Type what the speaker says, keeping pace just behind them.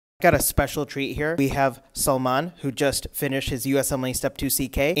Got a special treat here. We have Salman, who just finished his USMLE Step 2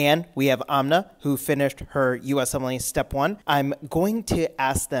 CK, and we have Amna, who finished her USMLE Step 1. I'm going to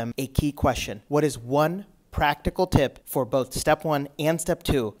ask them a key question. What is one practical tip for both Step 1 and Step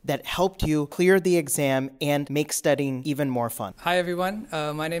 2 that helped you clear the exam and make studying even more fun? Hi everyone,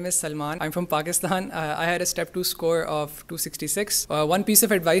 my name is Salman. I'm from Pakistan. I had a Step 2 score of 266. One piece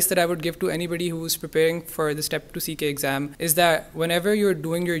of advice that I would give to anybody who's preparing for the Step 2 CK exam is that whenever you're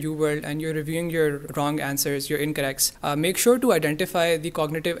doing your UWorld and you're reviewing your wrong answers, your incorrects, make sure to identify the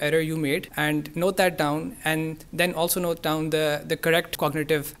cognitive error you made and note that down, and then also note down the correct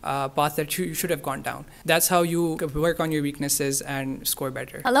cognitive path that you should have gone down. That's how you work on your weaknesses and score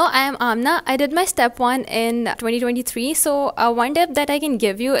better. Hello, I am Amna. I did my Step 1 in 2023. So one tip that I can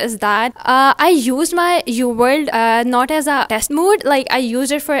give you is that I used my UWorld not as a test mode, like I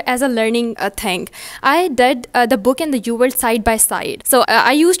used it as a learning thing. I did the book and the UWorld side by side. So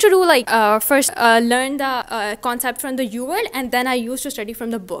I used to do first learn the concept from the UWorld, and then I used to study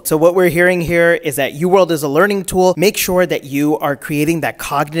from the book. So what we're hearing here is that UWorld is a learning tool. Make sure that you are creating that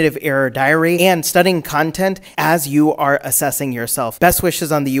cognitive error diary and studying content as you are assessing yourself. Best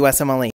wishes on the USMLE.